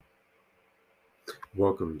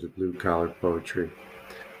Welcome to Blue Collar Poetry.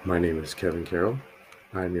 My name is Kevin Carroll.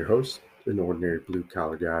 I'm your host, an ordinary blue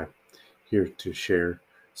collar guy, here to share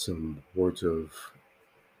some words of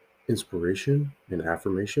inspiration and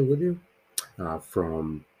affirmation with you,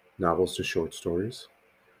 from novels to short stories,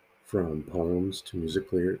 from poems to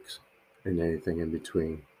music lyrics, and anything in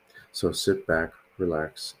between. So sit back,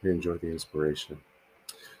 relax, and enjoy the inspiration.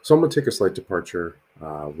 So I'm going to take a slight departure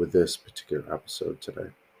with this particular episode today,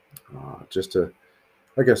 just to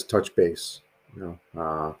I guess touch base,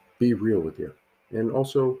 be real with you, and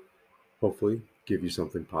also hopefully give you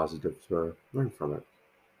something positive to learn from it.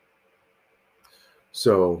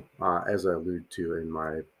 So, as I alluded to in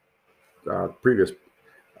my previous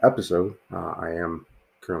episode, I am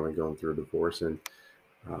currently going through a divorce, and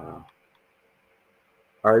uh,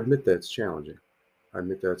 I admit that it's challenging. I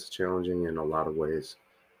admit that it's challenging in a lot of ways.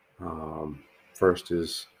 Um, First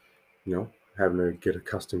is, having to get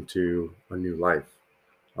accustomed to a new life,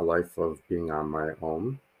 a life of being on my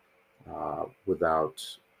own without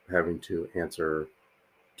having to answer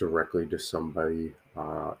directly to somebody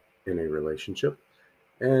in a relationship,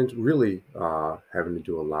 and really having to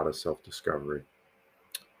do a lot of self discovery.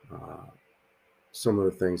 Uh, some of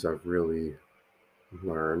the things I've really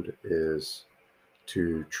learned is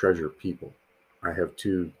to treasure people. I have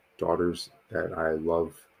two daughters that I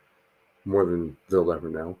love more than they'll ever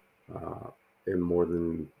know, and more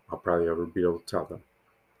than I'll probably ever be able to tell them.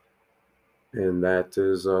 And that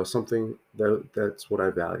is something that's what I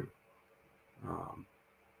value. Um,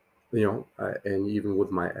 and even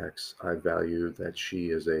with my ex, I value that she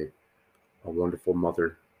is a wonderful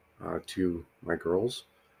mother to my girls.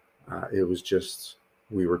 It was just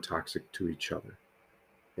we were toxic to each other,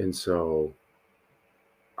 and so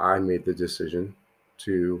I made the decision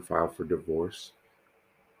to file for divorce.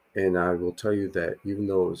 And I will tell you that even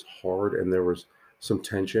though it was hard and there was some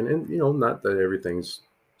tension, and not that everything's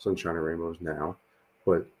sunshine and rainbows now,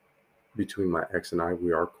 but between my ex and I,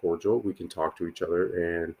 we are cordial. We can talk to each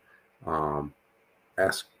other and um,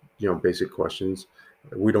 ask basic questions.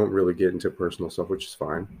 We don't really get into personal stuff, which is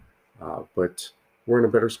fine, but we're in a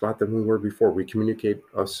better spot than we were before. We communicate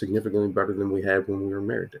significantly better than we had when we were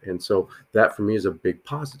married, and so that for me is a big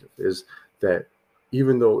positive. Is that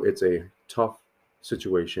even though it's a tough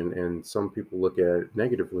situation and some people look at it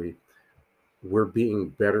negatively, we're being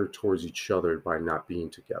better towards each other by not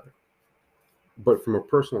being together. But from a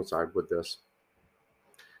personal side with this,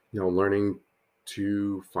 learning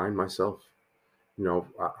to find myself.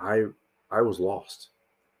 I was lost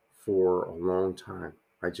for a long time.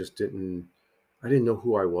 I just I didn't know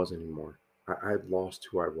who I was anymore. I had lost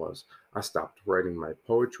who I was. I stopped writing my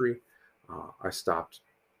poetry. I stopped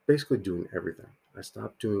basically doing everything. I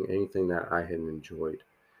stopped doing anything that I had enjoyed.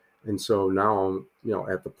 And so now I'm,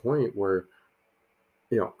 at the point where,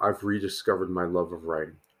 I've rediscovered my love of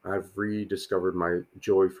writing. I've rediscovered my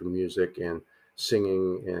joy for music and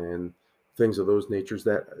singing and things of those nature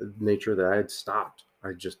that I had stopped.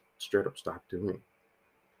 I just straight up stopped doing.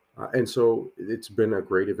 And so it's been a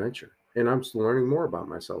great adventure. And I'm still learning more about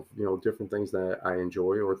myself, different things that I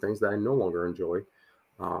enjoy or things that I no longer enjoy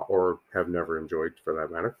or have never enjoyed for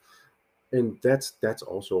that matter. And that's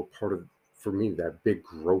also a part of, for me, that big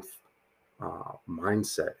growth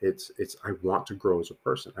mindset. It's I want to grow as a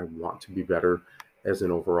person. I want to be better as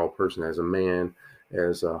an overall person, as a man,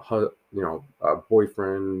 as a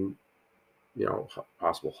boyfriend,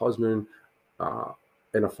 possible husband, uh,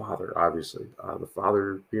 and a father. Obviously, the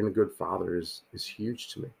father being a good father is huge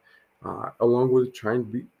to me. Along with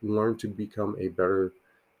trying to learn to become a better,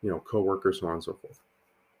 coworker, so on and so forth.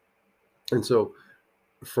 And so,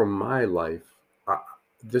 from my life,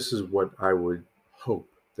 this is what I would hope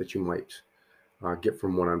that you might get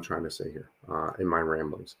from what I'm trying to say here in my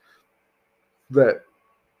ramblings. That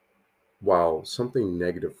while something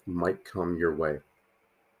negative might come your way,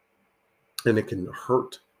 and it can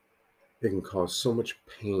hurt, it can cause so much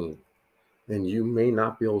pain, and you may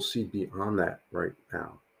not be able to see beyond that right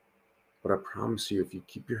now. But I promise you, if you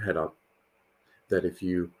keep your head up, that if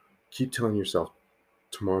you keep telling yourself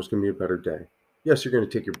tomorrow's going to be a better day, yes, you're going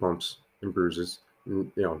to take your bumps and bruises.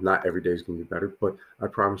 And, not every day is going to be better, but I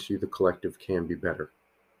promise you the collective can be better.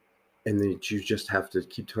 And then you just have to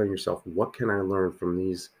keep telling yourself, what can I learn from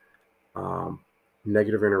these um,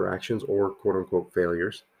 negative interactions or quote unquote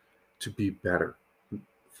failures to be better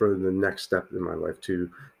for the next step in my life, to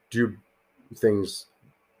do things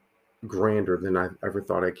grander than I ever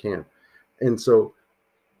thought I can. And so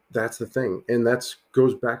that's the thing. And that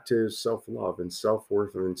goes back to self love and self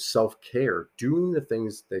worth and self care, doing the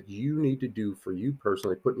things that you need to do for you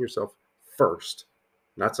personally, putting yourself first,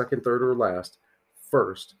 not second, third, or last,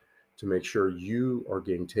 first, to make sure you are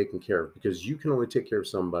getting taken care of, because you can only take care of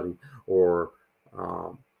somebody or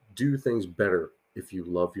um, do things better if you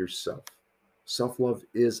love yourself. Self love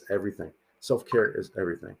is everything, self care is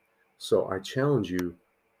everything. So I challenge you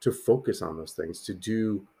to focus on those things, to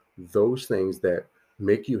do those things that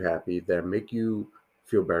make you happy, that make you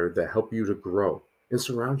feel better, that help you to grow, and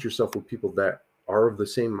surround yourself with people that are of the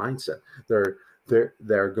same mindset. They're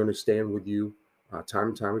they're going to stand with you time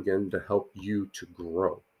and time again to help you to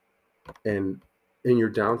grow, and in your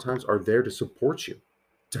downtimes are there to support you,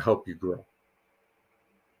 to help you grow.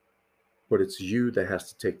 But it's you that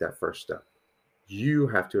has to take that first step. You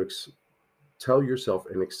have to tell yourself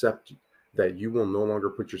and accept that you will no longer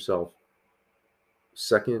put yourself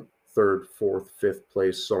second, third, fourth, fifth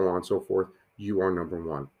place, so on and so forth. You are number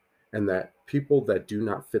one. And that people that do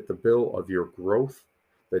not fit the bill of your growth,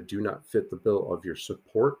 that do not fit the bill of your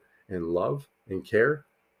support and love and care,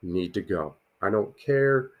 need to go. I don't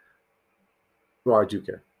care. Well, I do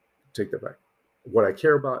care. Take that back. What I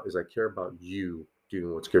care about is I care about you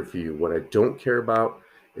doing what's good for you. What I don't care about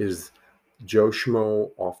is Joe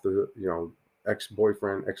Schmo off the,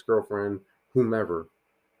 ex-boyfriend, ex-girlfriend, whomever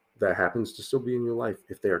that happens to still be in your life.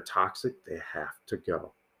 If they are toxic, they have to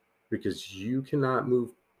go, because you cannot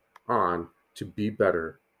move on to be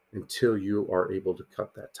better until you are able to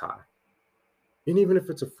cut that tie. And even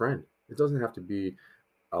if it's a friend, it doesn't have to be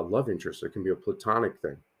a love interest, it can be a platonic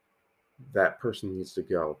thing. That person needs to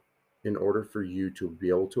go in order for you to be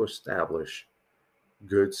able to establish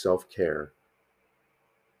good self care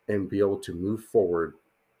and be able to move forward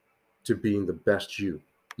to being the best you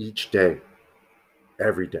each day,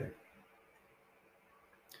 every day.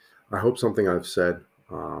 I hope something I've said,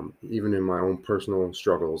 even in my own personal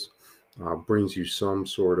struggles, brings you some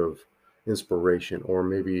sort of inspiration, or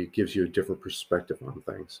maybe gives you a different perspective on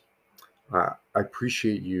things. I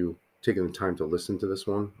appreciate you taking the time to listen to this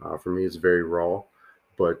one. For me, it's very raw,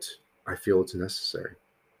 but I feel it's necessary.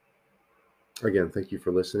 Again, thank you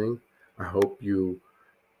for listening. I hope you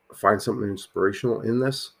find something inspirational in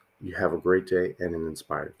this. You have a great day and an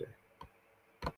inspired day.